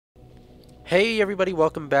Hey everybody,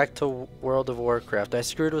 welcome back to World of Warcraft. I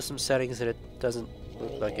screwed with some settings and it doesn't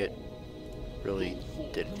look like it really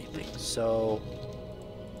did anything. So,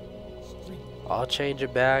 I'll change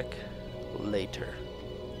it back later.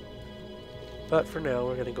 But for now,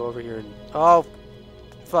 we're gonna go over here and... Oh!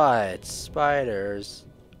 Fight! Spiders!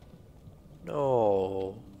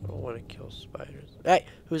 No! I don't want to kill spiders. Hey!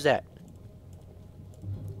 Who's that?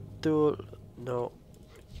 Dude, no.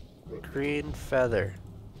 Green feather.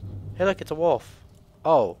 Hey look, it's a wolf.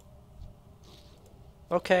 Oh.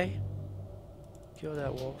 Okay. Kill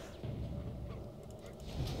that wolf.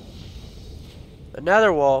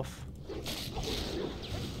 Another wolf.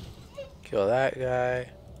 Kill that guy.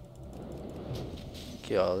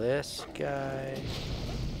 Kill this guy.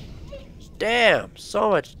 Damn! So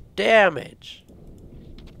much damage!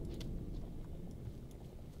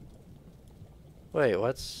 Wait,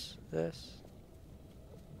 what's this?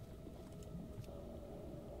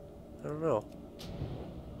 I don't know.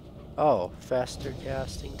 Oh, faster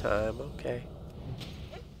casting time. Okay.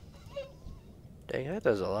 Dang, that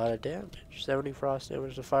does a lot of damage. 70 frost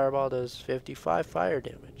damage. The fireball does 55 fire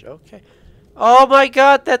damage. Okay. Oh my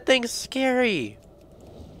god, that thing's scary!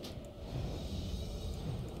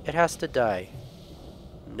 It has to die.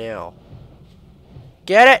 Now.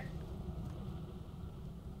 Get it!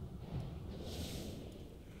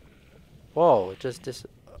 Whoa, it just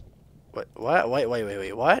What?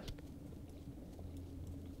 Wait, what?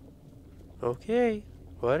 Okay,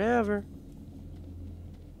 whatever.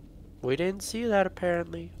 We didn't see that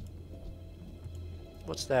apparently.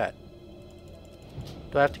 What's that?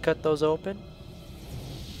 Do I have to cut those open?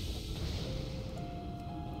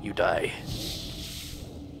 You die,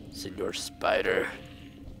 Senor Spider.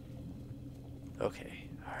 Okay,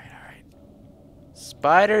 alright.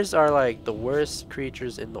 Spiders are like the worst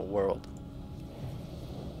creatures in the world.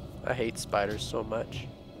 I hate spiders so much.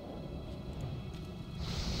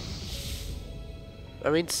 I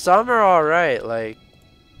mean, some are alright, like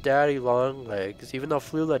Daddy Longlegs. Even though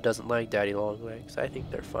Flula doesn't like Daddy Longlegs, I think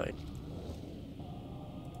they're fine.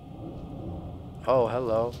 Oh,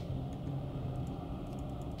 hello.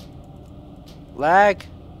 Lag!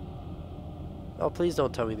 Oh, please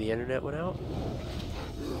don't tell me the internet went out.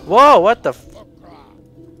 Whoa, what the f...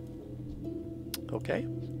 Okay.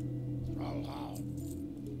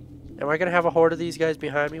 Am I gonna have a horde of these guys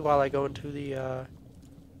behind me while I go into the,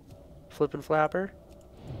 Flippin' Flapper?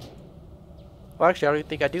 Well, actually, I don't even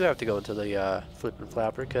think I do have to go into the, Flippin'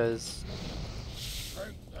 Flapper, because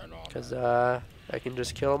I can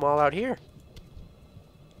just kill them all out here.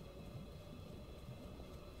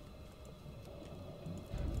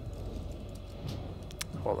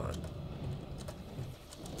 Hold on.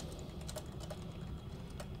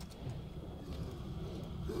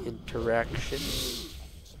 Interaction.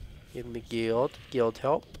 Give me guild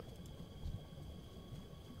help.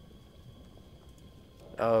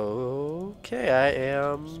 Okay, I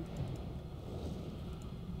am.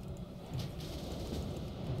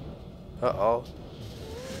 Uh-oh.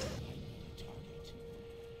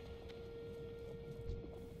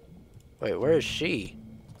 Wait, where is she?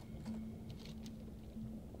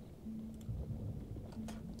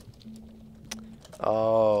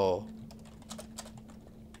 Oh.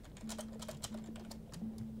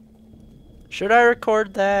 Should I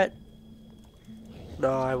record that?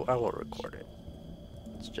 No, I won't record it.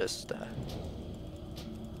 It's just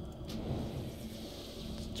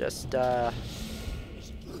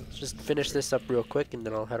finish this up real quick and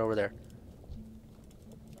then I'll head over there.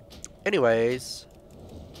 Anyways.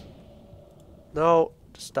 No,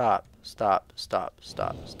 stop.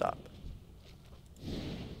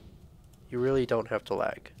 You really don't have to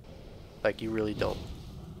lag. Like, you really don't.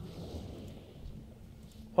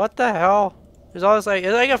 What the hell? There's always like,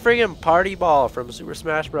 it's like a friggin' party ball from Super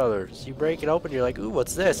Smash Brothers. You break it open, you're like, ooh,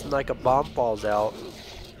 what's this? And like a bomb falls out.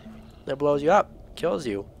 That blows you up, kills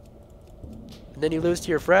you. And then you lose to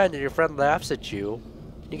your friend, and your friend laughs at you.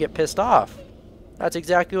 You get pissed off. That's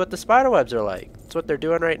exactly what the spiderwebs are like. That's what they're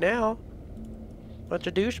doing right now. Bunch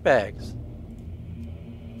of douchebags.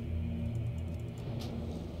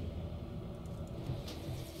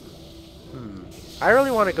 I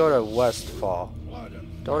really want to go to Westfall.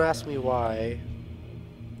 Don't ask me why.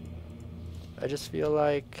 I just feel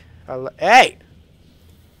like hey!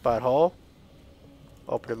 Butthole.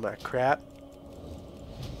 Opening my crap.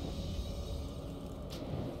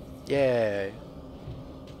 Yay.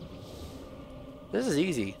 This is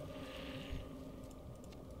easy.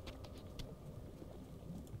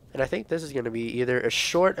 And I think this is going to be either a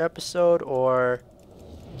short episode or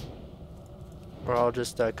I'll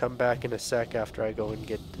just come back in a sec after I go and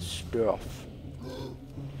get the stuff.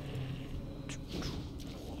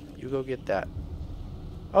 You go get that.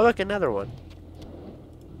 Oh, look, another one.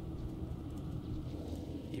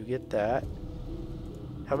 You get that.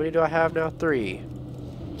 How many do I have now? 3.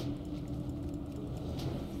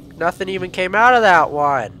 Nothing even came out of that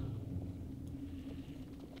one.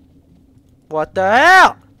 What the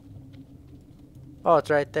hell? Oh, it's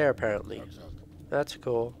right there, apparently. That's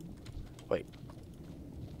cool. Wait.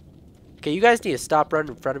 Okay, you guys need to stop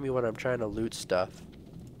running in front of me when I'm trying to loot stuff.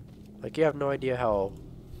 Like, you have no idea how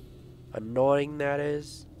annoying that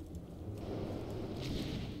is.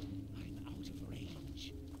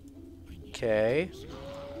 Okay.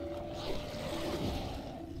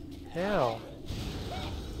 Hell.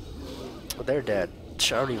 Well, they're dead. I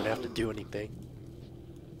don't even have to do anything.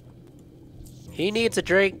 He needs a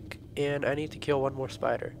drink, and I need to kill one more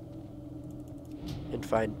spider. And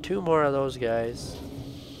find 2 more of those guys.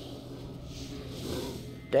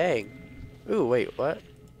 Dang. Ooh, wait, what?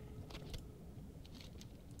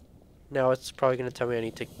 Now it's probably gonna tell me I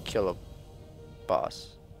need to kill a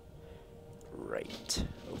boss. Right.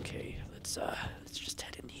 Okay, let's just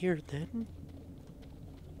head in here then.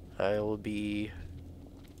 I will be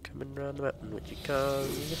coming around the mountain when you come.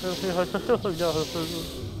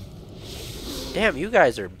 Damn, you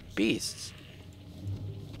guys are beasts.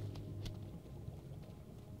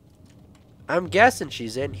 I'm guessing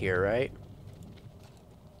she's in here, right?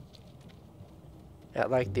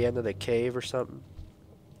 At like the end of the cave or something.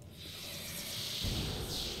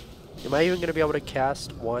 Am I even gonna be able to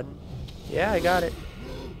cast one? Yeah, I got it.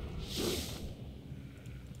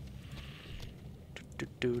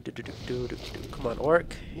 Come on,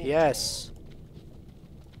 orc. Yes.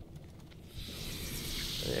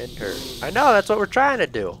 Enter. I know, that's what we're trying to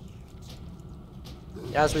do.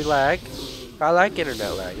 As we lag. I like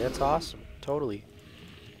internet lag. That's awesome. Totally.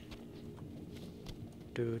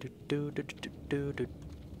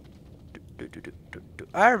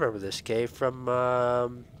 I remember this cave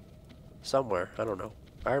from somewhere. I don't know.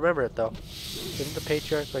 I remember it though. Isn't the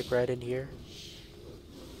patriarch like right in here?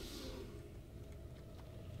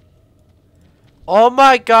 Oh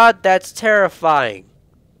my god, that's terrifying.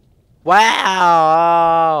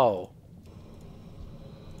 Wow.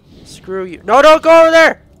 Screw you. No, don't go over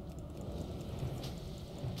there.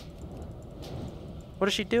 What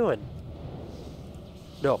is she doing?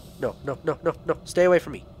 No, no, no, no, no, no. Stay away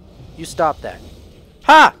from me. You stop that.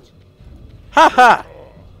 Ha! Ha ha!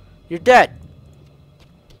 You're dead.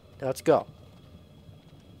 Now let's go.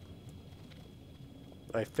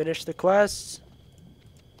 I finished the quest.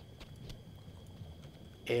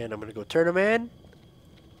 And I'm gonna go turn them in.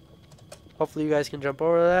 Hopefully you guys can jump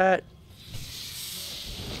over that.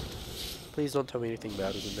 Please don't tell me anything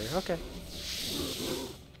bad is in there. Okay.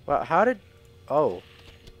 Well, how did... Oh.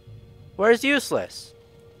 Where's Useless?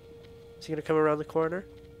 Is he gonna come around the corner?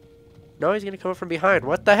 No, he's gonna come from behind.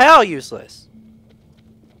 What the hell, Useless?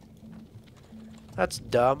 That's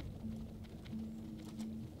dumb.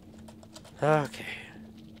 Okay.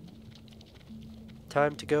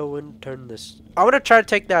 Time to go and turn this... I'm gonna try to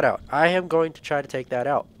take that out. I am going to try to take that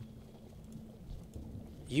out.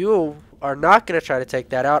 You are not gonna try to take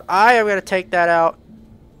that out. I am gonna take that out.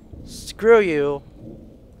 Screw you.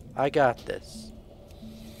 I got this.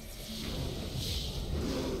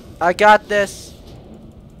 I got this.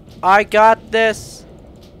 I got this.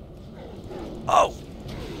 Oh.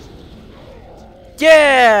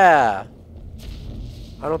 Yeah.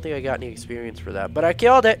 I don't think I got any experience for that, but I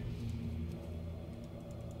killed it.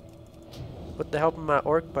 With the help of my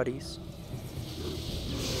orc buddies.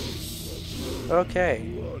 Okay.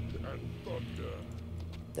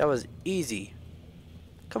 That was easy.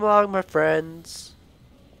 Come along, my friends.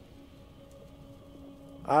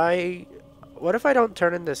 What if I don't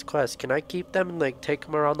turn in this quest? Can I keep them and like take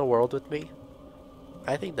them around the world with me?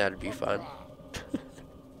 I think that'd be fun.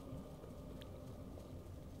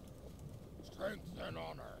 Strength and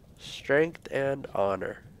honor. Strength and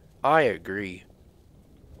honor. I agree.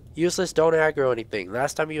 Useless, don't aggro anything.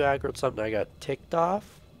 Last time you aggroed something, I got ticked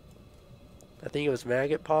off. I think it was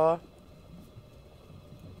Maggot Paw.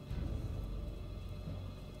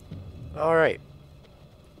 Alright.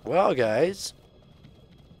 Well, guys.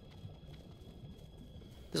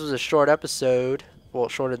 This was a short episode. Well,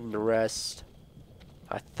 shorter than the rest,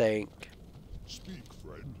 I think. Speak,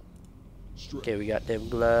 friend. Okay, we got them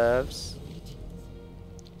gloves.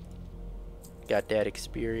 Got that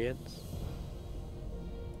experience.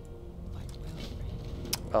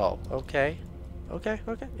 Oh, okay. Okay,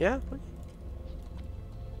 okay, yeah. Okay.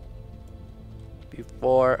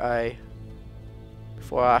 Before I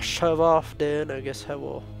shove off, then I guess I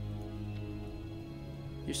will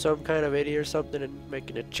use some kind of idiot or something and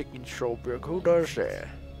making a chicken showbread. Who does that?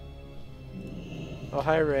 Oh,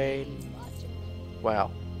 hi, Rain.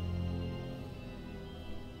 Wow.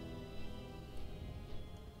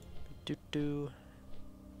 Doo-doo.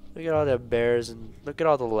 Look at all the bears and look at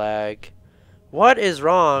all the lag. What is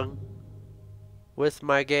wrong with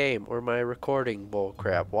my game or my recording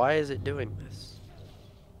bullcrap? Why is it doing this?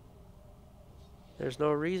 There's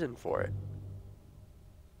no reason for it.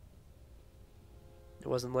 It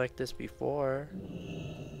wasn't like this before.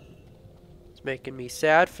 It's making me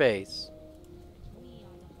sad face.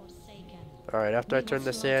 Alright, after I turn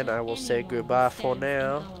this in, I will say goodbye for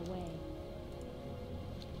now.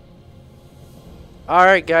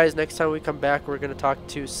 Alright guys, next time we come back, we're going to talk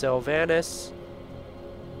to Sylvanas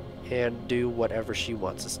and do whatever she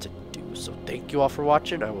wants us to do. So thank you all for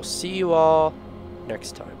watching. I will see you all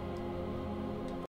next time.